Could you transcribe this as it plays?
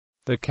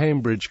The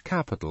Cambridge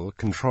Capital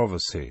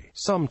Controversy,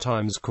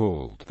 sometimes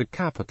called the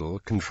Capital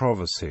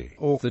Controversy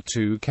or the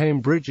Two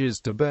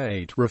Cambridges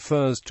debate,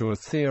 refers to a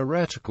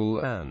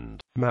theoretical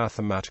and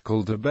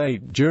mathematical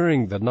debate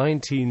during the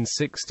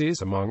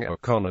 1960s among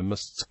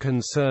economists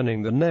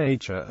concerning the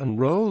nature and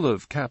role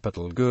of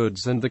capital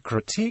goods and the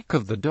critique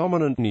of the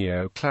dominant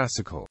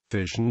neoclassical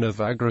vision of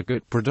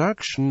aggregate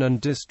production and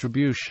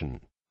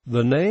distribution.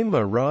 The name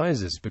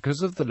arises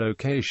because of the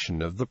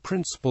location of the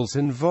principles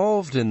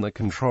involved in the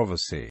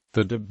controversy.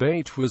 The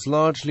debate was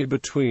largely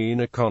between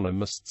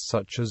economists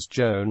such as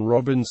Joan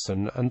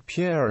Robinson and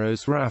Piero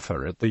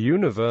Sraffa at the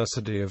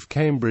University of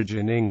Cambridge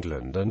in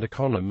England and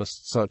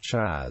economists such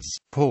as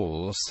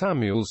Paul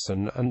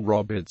Samuelson and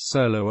Robert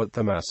Solow at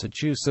the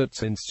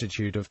Massachusetts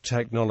Institute of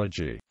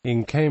Technology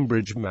in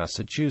Cambridge,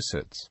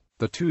 Massachusetts.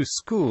 The two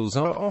schools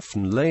are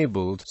often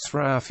labeled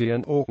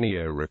Sraffian or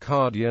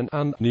neo-Ricardian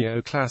and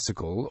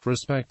neoclassical,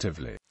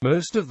 respectively.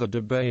 Most of the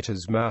debate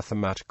is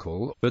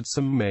mathematical, but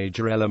some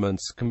major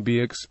elements can be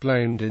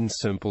explained in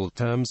simple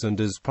terms and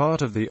as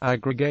part of the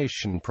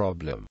aggregation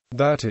problem.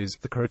 That is,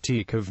 the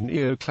critique of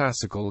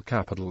neoclassical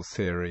capital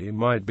theory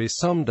might be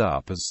summed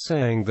up as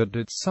saying that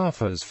it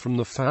suffers from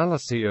the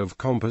fallacy of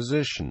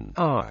composition,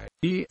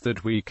 i.e.,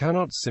 that we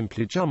cannot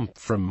simply jump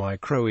from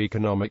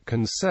microeconomic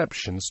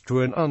conceptions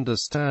to an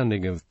understanding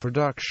of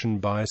production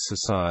by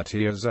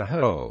society as a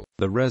whole.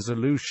 The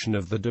resolution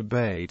of the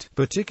debate,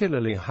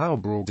 particularly how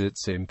broad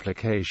its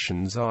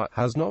implications are,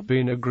 has not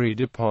been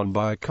agreed upon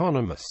by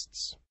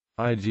economists.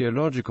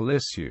 Ideological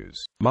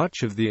issues.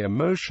 Much of the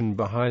emotion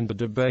behind the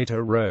debate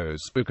arose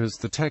because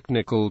the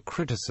technical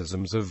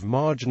criticisms of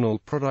marginal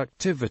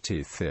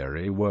productivity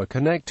theory were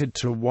connected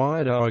to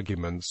wide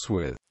arguments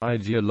with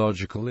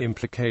ideological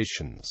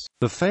implications.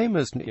 The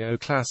famous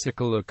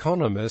neoclassical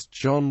economist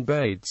John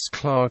Bates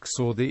Clark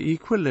saw the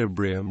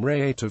equilibrium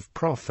rate of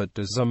profit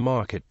as a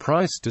market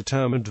price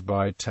determined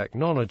by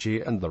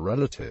technology and the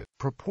relative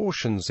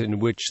proportions in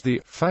which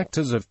the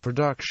factors of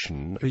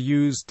production are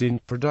used in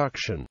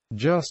production,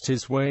 just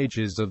as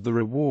wages of the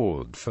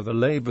reward for the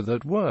labor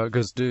that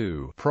workers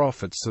do,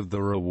 profits of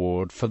the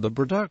reward for the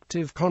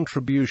productive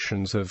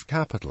contributions of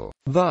capital.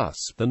 Thus,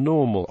 the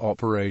normal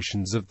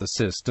operations of the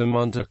system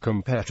under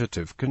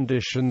competitive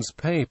conditions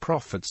pay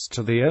profits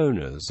to the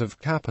owners of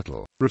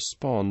capital,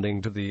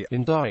 responding to the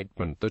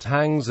indictment that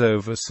hangs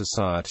over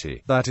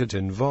society, that it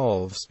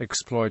involves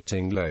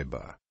exploiting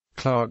labor.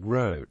 Clark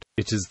wrote,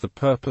 "It is the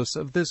purpose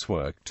of this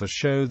work to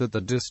show that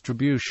the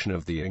distribution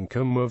of the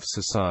income of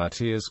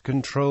society is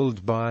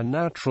controlled by a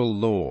natural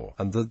law,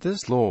 and that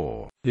this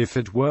law, if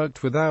it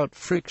worked without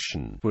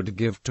friction, would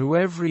give to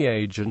every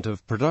agent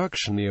of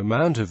production the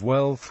amount of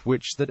wealth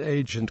which that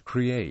agent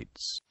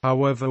creates.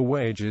 However,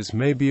 wages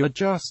may be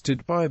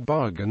adjusted by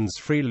bargains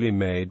freely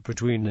made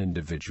between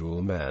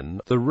individual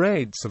men. The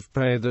rates of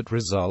pay that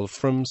result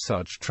from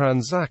such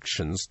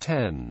transactions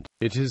tend,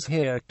 it is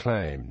here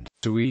claimed,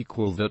 to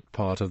equal that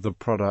part of the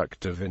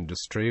product of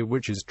industry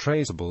which is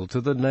traceable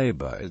to the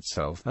labor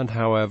itself, and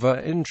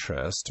however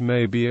interest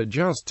may be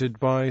adjusted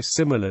by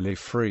similarly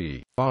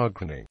free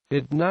bargaining,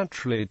 it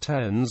naturally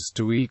tends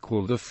to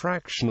equal the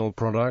fractional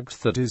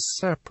product that is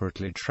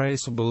separately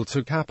traceable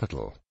to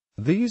capital.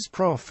 These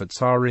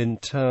profits are in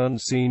turn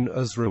seen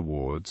as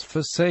rewards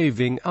for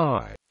saving,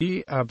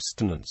 i.e.,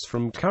 abstinence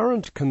from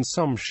current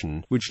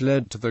consumption, which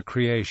led to the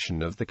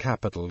creation of the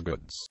capital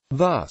goods.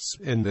 Thus,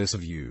 in this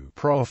view,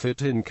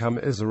 profit income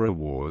is a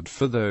reward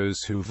for those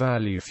who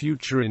value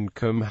future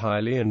income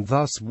highly and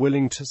thus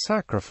willing to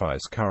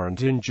sacrifice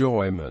current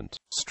enjoyment.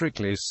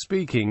 Strictly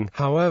speaking,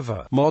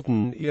 however,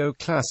 modern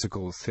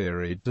neoclassical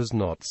theory does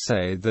not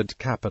say that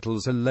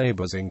capital's or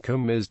labor's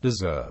income is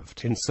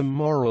deserved in some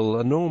moral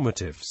or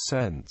normative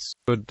sense,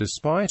 but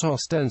despite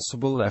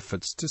ostensible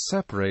efforts to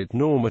separate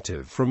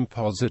normative from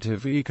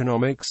positive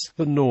economics,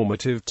 the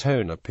normative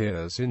tone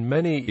appears in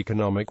many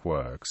economic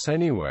works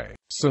anyway.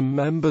 Some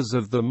members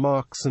of the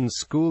Marxian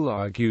school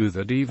argue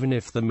that even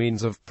if the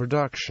means of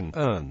production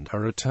earned a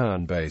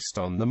return based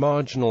on the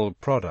marginal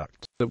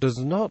product, that does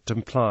not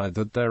imply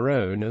that their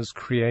owners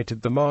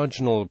created the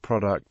marginal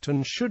product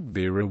and should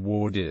be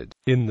rewarded.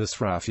 In the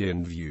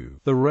Sraffian view,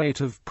 the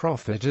rate of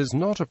profit is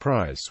not a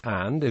price,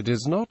 and it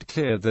is not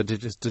clear that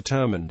it is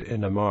determined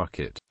in a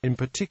market. In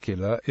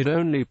particular, it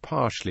only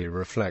partially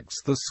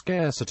reflects the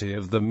scarcity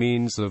of the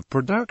means of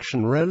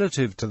production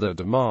relative to the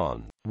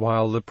demand.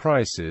 While the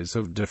prices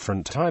of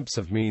different types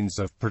of means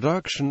of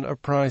production are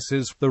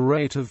prices, the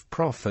rate of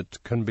profit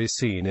can be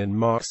seen in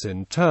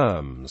Marxian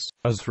terms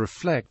as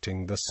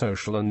reflecting the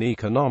social and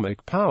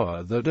economic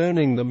power that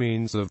owning the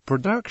means of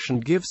production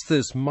gives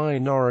this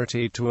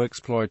minority to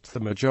exploit the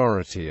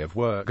majority of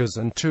workers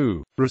and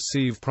to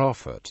receive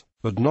profit.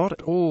 But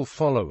not all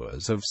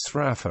followers of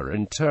Sraffa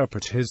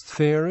interpret his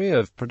theory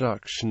of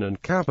production and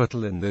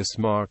capital in this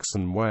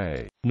Marxian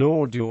way.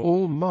 Nor do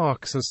all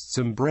Marxists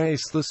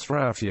embrace the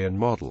Sraffian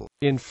model.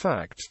 In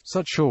fact,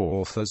 such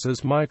authors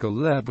as Michael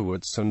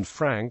Lebowitz and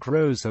Frank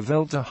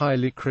Roosevelt are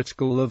highly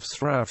critical of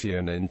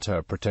Sraffian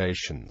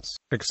interpretations,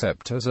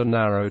 except as a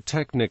narrow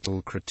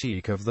technical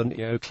critique of the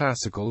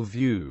neoclassical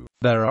view.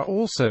 There are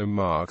also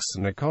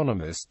Marxian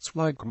economists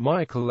like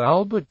Michael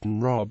Albert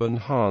and Robin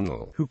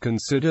Harnell, who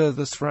consider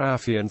the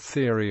Sraffian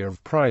theory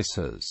of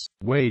prices,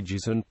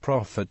 wages and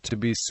profit to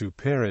be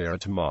superior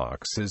to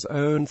Marx's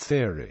own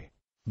theory.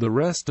 The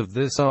rest of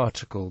this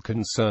article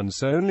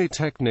concerns only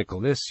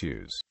technical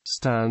issues,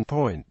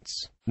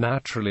 standpoints.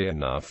 Naturally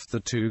enough, the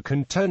two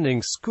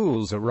contending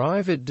schools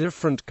arrive at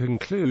different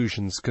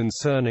conclusions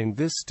concerning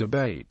this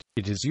debate.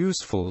 It is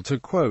useful to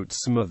quote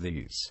some of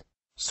these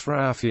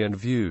Sraffian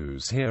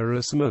views. Here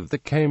are some of the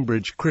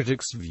Cambridge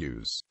critics'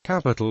 views.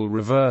 Capital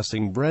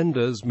reversing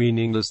renders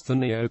meaningless the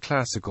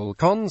neoclassical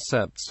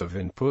concepts of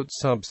input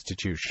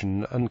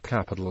substitution and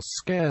capital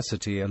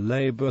scarcity and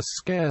labor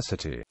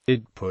scarcity.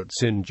 It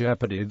puts in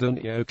jeopardy the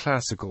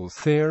neoclassical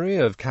theory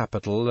of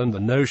capital and the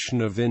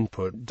notion of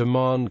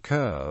input-demand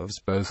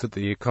curves both at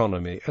the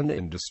economy and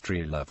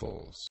industry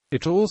levels.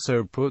 It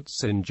also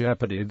puts in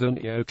jeopardy the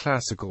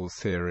neoclassical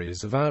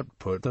theories of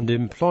output and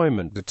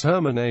employment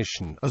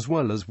determination, as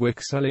well as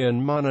Wicksellian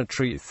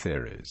monetary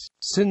theories,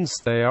 since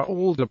they are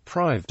all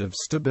deprived of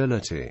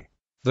stability.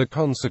 The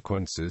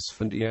consequences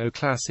for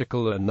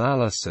neoclassical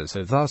analysis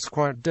are thus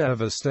quite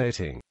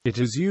devastating. It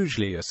is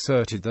usually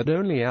asserted that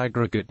only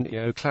aggregate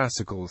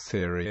neoclassical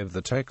theory of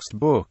the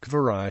textbook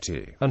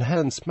variety, and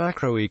hence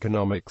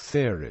macroeconomic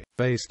theory,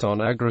 based on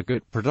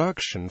aggregate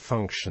production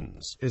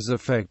functions, is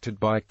affected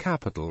by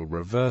capital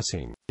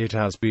reversing. It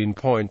has been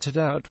pointed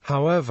out,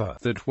 however,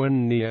 that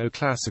when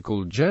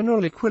neoclassical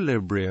general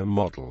equilibrium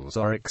models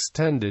are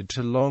extended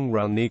to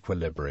long-run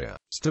equilibria,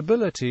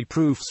 stability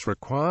proofs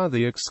require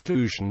the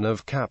exclusion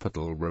of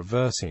capital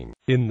reversing.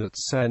 In that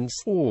sense,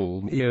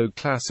 all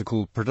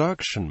neoclassical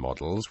production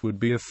models would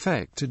be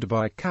affected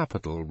by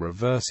capital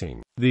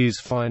reversing. These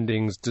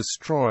findings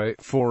destroy,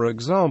 for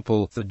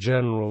example, the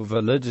general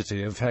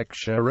validity of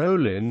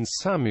Heckscher-Ohlins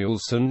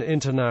Samuelson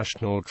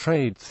international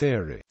trade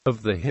theory,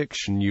 of the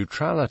Hicksche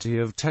neutrality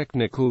of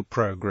technical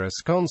progress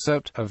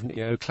concept, of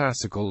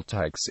neoclassical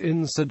tax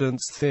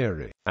incidence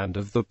theory, and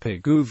of the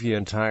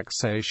Pigouvian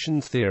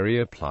taxation theory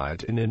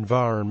applied in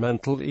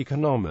environmental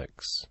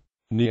economics.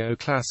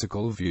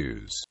 Neoclassical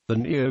views. The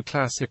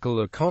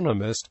neoclassical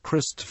economist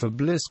Christopher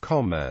Bliss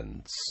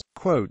comments,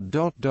 quote,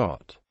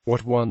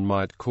 "What one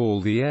might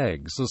call the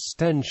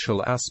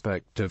existential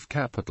aspect of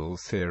capital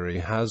theory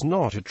has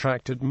not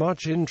attracted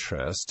much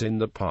interest in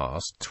the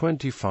past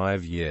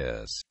 25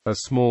 years. A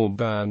small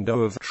band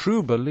of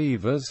true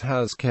believers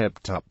has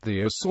kept up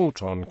the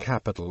assault on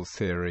capital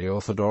theory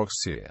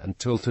orthodoxy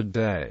until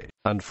today,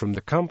 and from the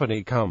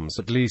company comes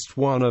at least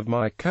one of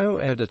my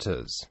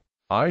co-editors.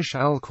 I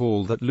shall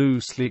call that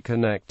loosely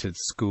connected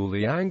school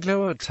the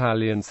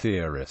Anglo-Italian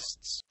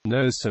theorists.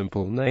 No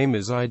simple name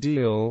is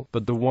ideal,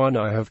 but the one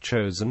I have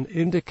chosen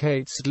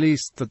indicates at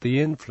least that the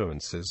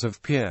influences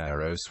of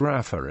Piero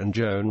Sraffa and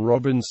Joan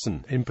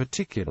Robinson, in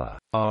particular,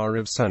 are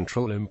of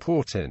central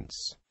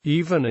importance.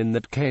 Even in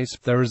that case,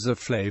 there is a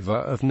flavor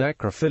of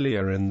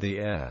necrophilia in the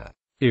air.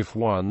 If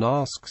one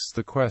asks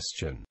the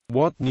question,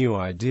 what new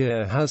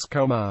idea has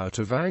come out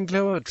of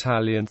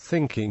Anglo-Italian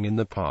thinking in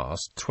the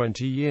past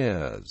 20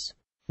 years?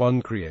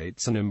 One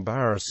creates an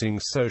embarrassing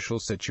social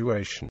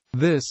situation.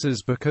 This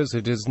is because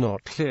it is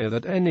not clear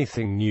that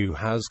anything new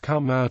has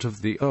come out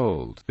of the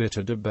old,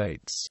 bitter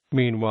debates.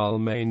 Meanwhile,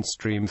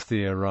 mainstream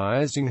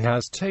theorizing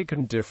has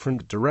taken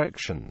different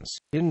directions.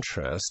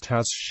 Interest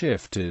has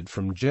shifted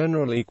from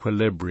general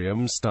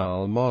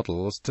equilibrium-style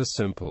models to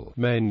simple,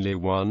 mainly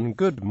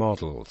one-good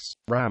models.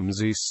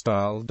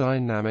 Ramsey-style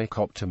dynamic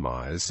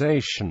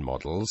optimization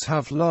models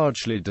have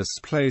largely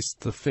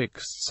displaced the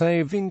fixed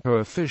saving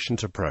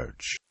coefficient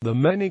approach. The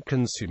many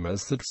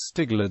consumers that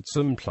Stiglitz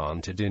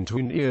implanted into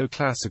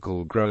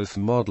neoclassical growth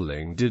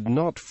modeling did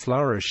not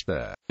flourish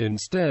there.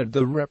 Instead,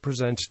 the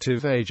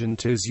representative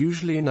agent is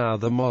usually now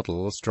the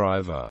model's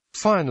driver.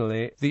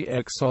 Finally, the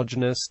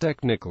exogenous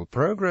technical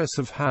progress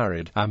of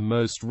Harrod and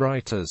most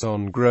writers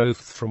on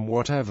growth from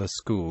whatever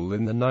school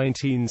in the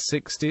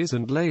 1960s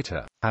and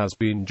later has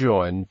been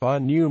joined by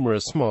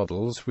numerous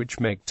models which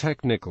make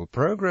technical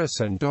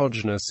progress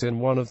endogenous in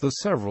one of the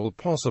several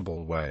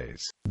possible ways.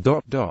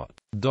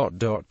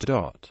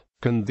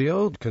 Can the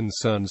old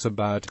concerns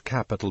about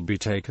capital be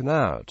taken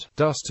out,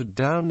 dusted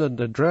down and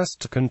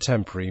addressed to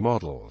contemporary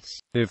models?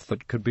 If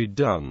that could be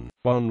done,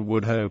 one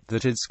would hope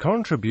that its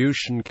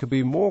contribution could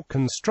be more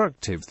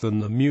constructive than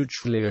the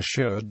mutually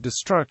assured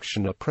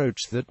destruction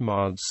approach that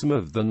marred some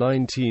of the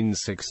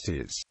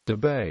 1960s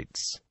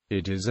debates.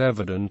 It is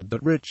evident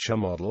that richer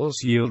models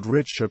yield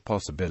richer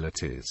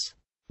possibilities.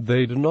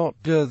 They do not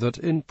do that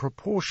in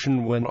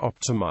proportion when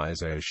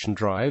optimization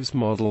drives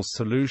model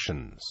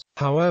solutions.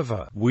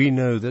 However, we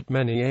know that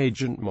many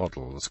agent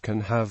models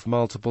can have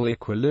multiple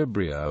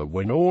equilibria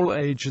when all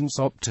agents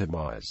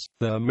optimize.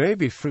 There may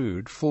be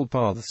fruitful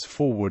paths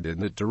forward in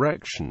that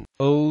direction.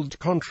 Old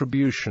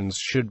contributions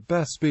should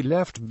best be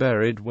left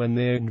buried when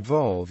they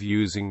involve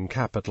using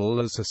capital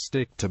as a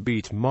stick to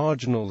beat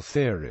marginal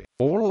theory.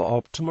 All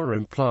optima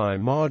imply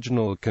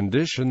marginal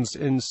conditions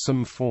in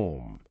some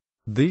form.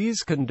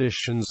 These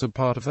conditions are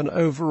part of an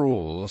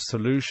overall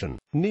solution.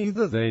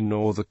 Neither they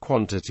nor the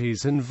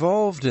quantities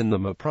involved in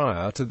them are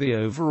prior to the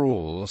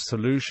overall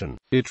solution.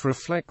 It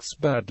reflects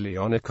badly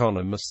on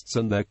economists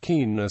and their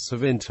keenness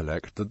of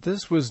intellect that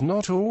this was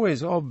not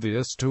always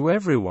obvious to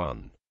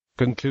everyone.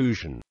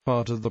 Conclusion.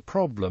 Part of the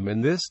problem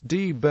in this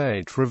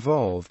debate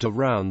revolved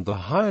around the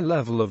high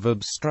level of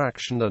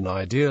abstraction and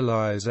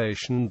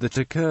idealization that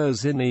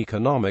occurs in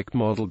economic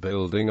model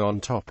building on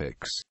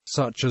topics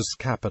such as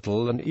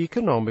capital and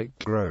economic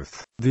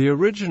growth. The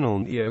original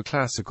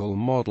neoclassical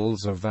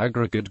models of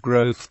aggregate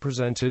growth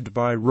presented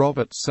by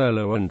Robert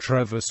Solow and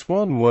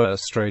Sraffa were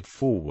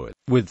straightforward,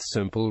 with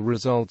simple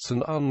results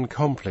and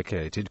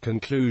uncomplicated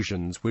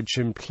conclusions which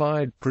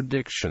implied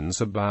predictions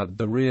about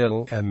the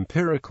real,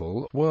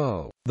 empirical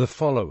world. The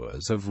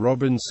followers of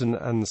Robinson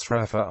and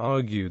Sraffa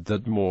argued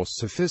that more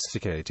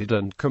sophisticated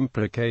and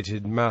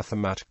complicated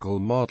mathematical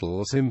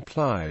models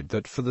implied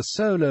that for the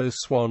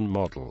Solow-Swan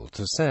model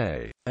to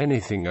say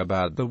anything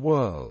about the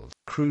world,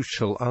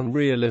 crucial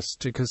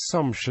unrealistic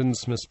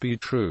assumptions must be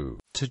true.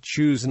 To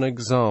choose an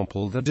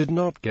example that did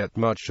not get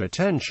much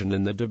attention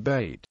in the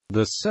debate,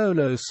 the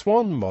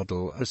Solow-Swan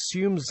model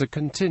assumes a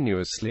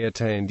continuously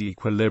attained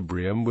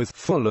equilibrium with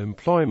full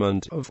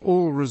employment of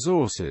all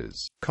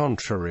resources.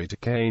 Contrary to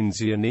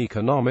Keynesian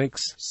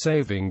economics,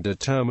 saving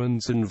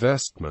determines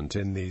investment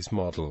in these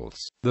models.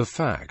 The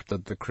fact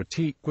that the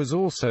critique was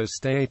also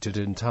stated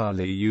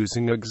entirely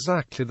using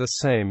exactly the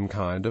same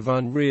kind of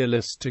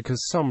unrealistic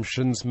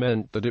assumptions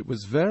meant that it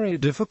was very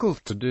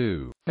difficult to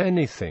do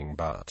anything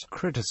but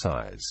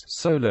criticize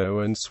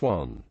Solow and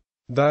Swan.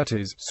 That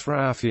is,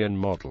 Sraffian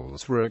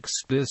models were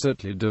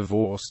explicitly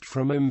divorced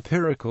from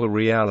empirical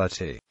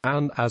reality,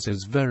 and, as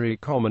is very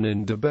common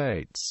in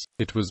debates,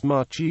 it was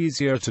much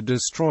easier to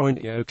destroy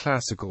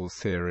neoclassical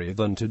theory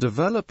than to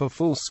develop a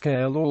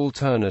full-scale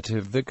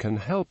alternative that can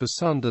help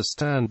us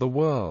understand the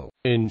world.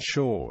 In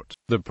short,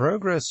 the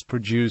progress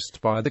produced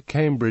by the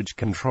Cambridge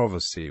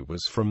controversy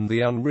was from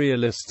the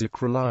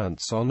unrealistic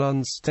reliance on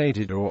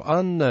unstated or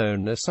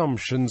unknown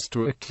assumptions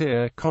to a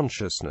clear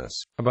consciousness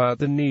about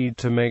the need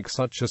to make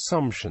such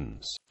assumptions.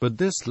 But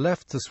this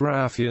left the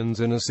Sraffians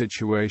in a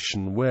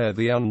situation where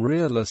the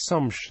unreal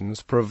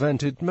assumptions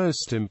prevented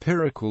most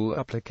empirical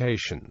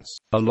applications,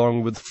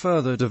 along with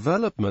further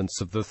developments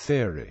of the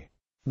theory.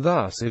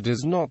 Thus it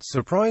is not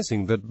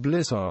surprising that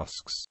Bliss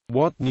asks,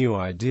 what new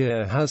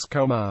idea has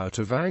come out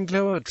of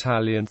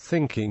Anglo-Italian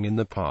thinking in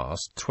the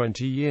past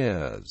 20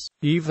 years?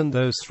 Even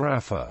though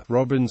Sraffa,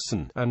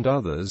 Robinson, and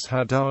others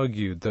had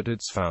argued that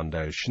its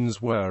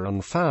foundations were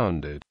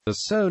unfounded, the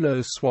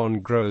Solow-Swan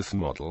growth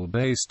model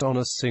based on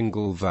a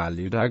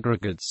single-valued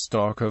aggregate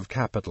stock of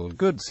capital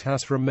goods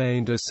has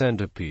remained a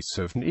centerpiece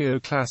of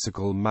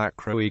neoclassical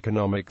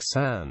macroeconomics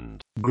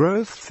and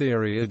growth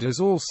theory. It is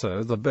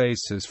also the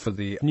basis for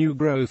the new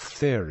growth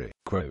theory.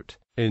 Quote,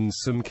 in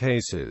some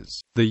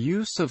cases, the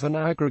use of an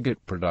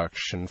aggregate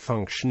production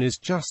function is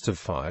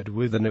justified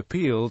with an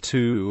appeal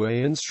to an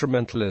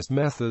instrumentalist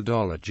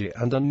methodology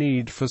and a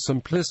need for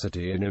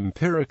simplicity in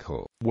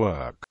empirical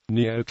work.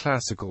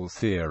 Neoclassical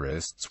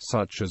theorists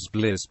such as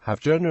Bliss have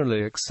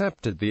generally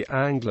accepted the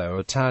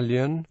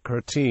Anglo-Italian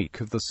critique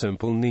of the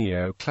simple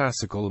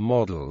neoclassical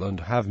model and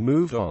have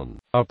moved on,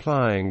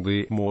 applying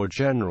the more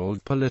general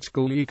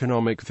political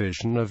economic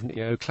vision of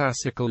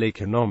neoclassical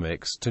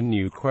economics to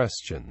new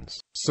questions.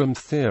 Some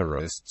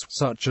theorists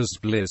such as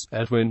Bliss,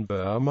 Edwin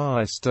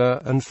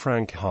Burmeister, and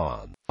Frank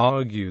Hahn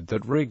argued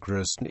that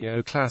rigorous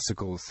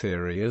neoclassical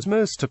theory is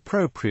most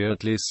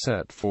appropriately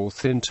set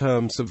forth in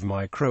terms of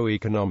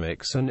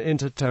microeconomics and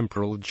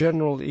intertemporal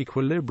general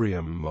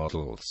equilibrium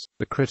models.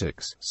 The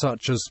critics,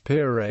 such as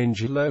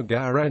Pierangelo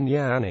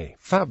Garagnani,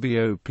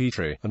 Fabio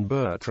Petri, and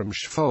Bertram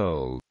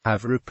Schfold,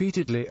 have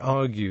repeatedly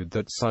argued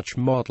that such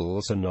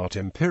models are not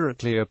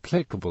empirically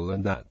applicable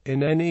and that,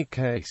 in any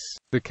case,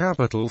 the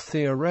capital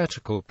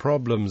theoretical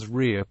problems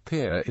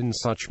reappear in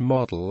such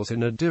models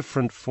in a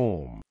different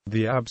form.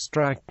 The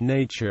abstract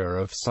nature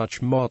of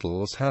such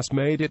models has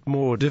made it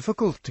more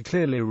difficult to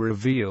clearly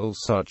reveal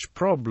such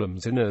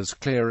problems in as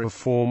clear a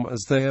form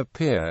as they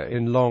appear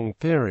in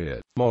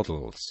long-period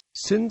models.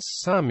 Since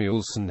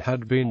Samuelson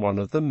had been one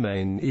of the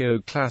main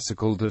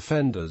neoclassical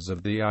defenders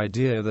of the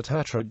idea that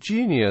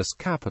heterogeneous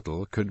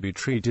capital could be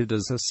treated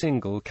as a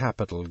single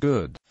capital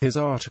good, his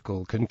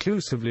article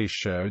conclusively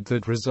showed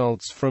that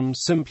results from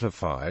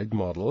simplified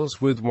models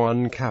with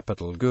one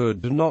capital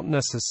good do not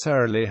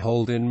necessarily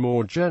hold in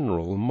more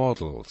general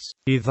models.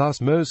 He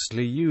thus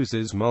mostly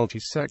uses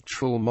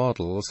multisectoral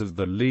models of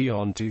the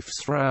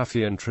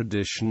Leontief-Sraffian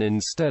tradition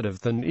instead of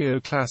the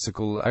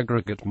neoclassical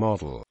aggregate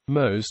model.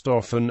 Most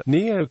often,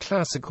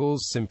 neoclassicals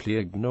simply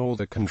ignore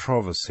the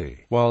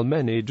controversy, while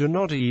many do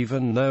not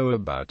even know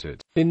about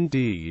it.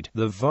 Indeed,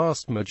 the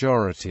vast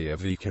majority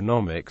of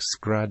economics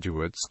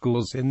graduate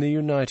schools in the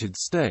United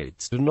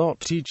States do not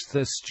teach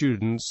their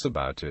students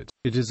about it.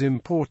 It is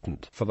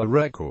important, for the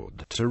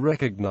record, to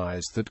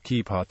recognize that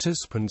key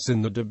participants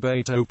in the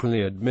debate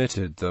openly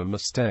admitted their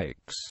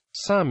mistakes.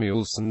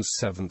 Samuelson's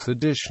 7th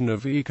edition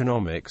of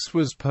Economics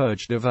was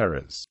purged of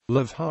errors.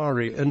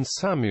 Lavhari and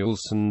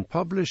Samuelson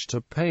published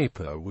a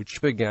paper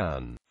which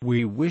began,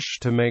 "We wish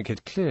to make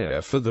it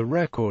clear for the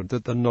record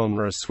that the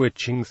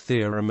non-switching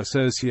theorem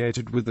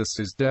associated with this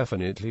is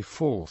definitely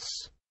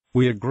false.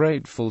 We are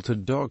grateful to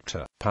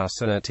Dr.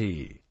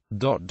 Passanetti.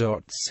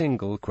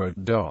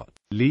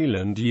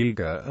 Leland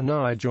Yeager and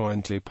I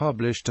jointly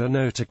published a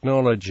note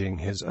acknowledging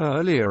his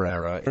earlier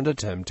error and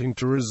attempting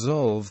to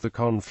resolve the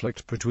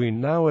conflict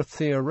between our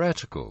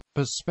theoretical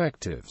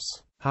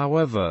perspectives.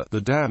 However,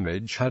 the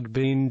damage had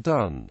been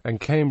done, and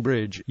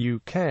Cambridge,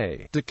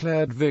 UK,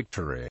 declared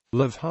victory.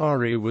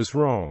 Lavhari was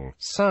wrong,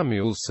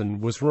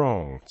 Samuelson was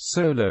wrong,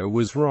 Solow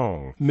was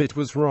wrong, Mitt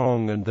was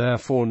wrong, and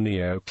therefore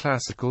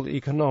neoclassical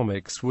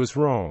economics was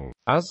wrong.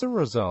 As a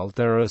result,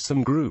 there are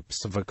some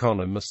groups of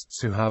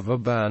economists who have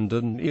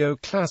abandoned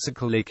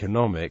neoclassical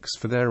economics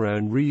for their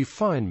own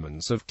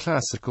refinements of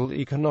classical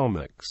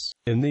economics.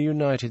 In the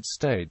United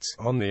States,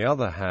 on the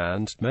other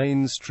hand,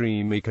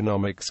 mainstream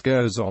economics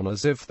goes on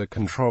as if the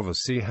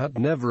controversy had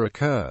never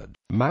occurred.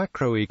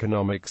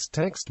 Macroeconomics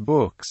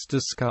textbooks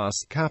discuss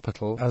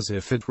capital as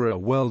if it were a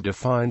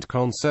well-defined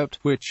concept,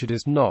 which it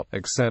is not,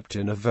 except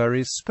in a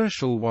very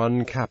special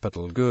one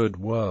capital good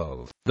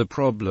world. The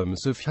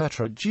problems of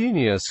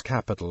heterogeneous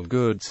capital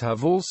goods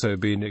have also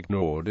been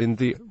ignored in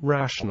the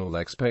rational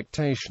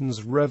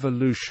expectations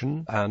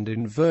revolution, and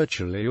in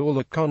virtually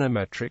all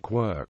econometric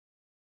work.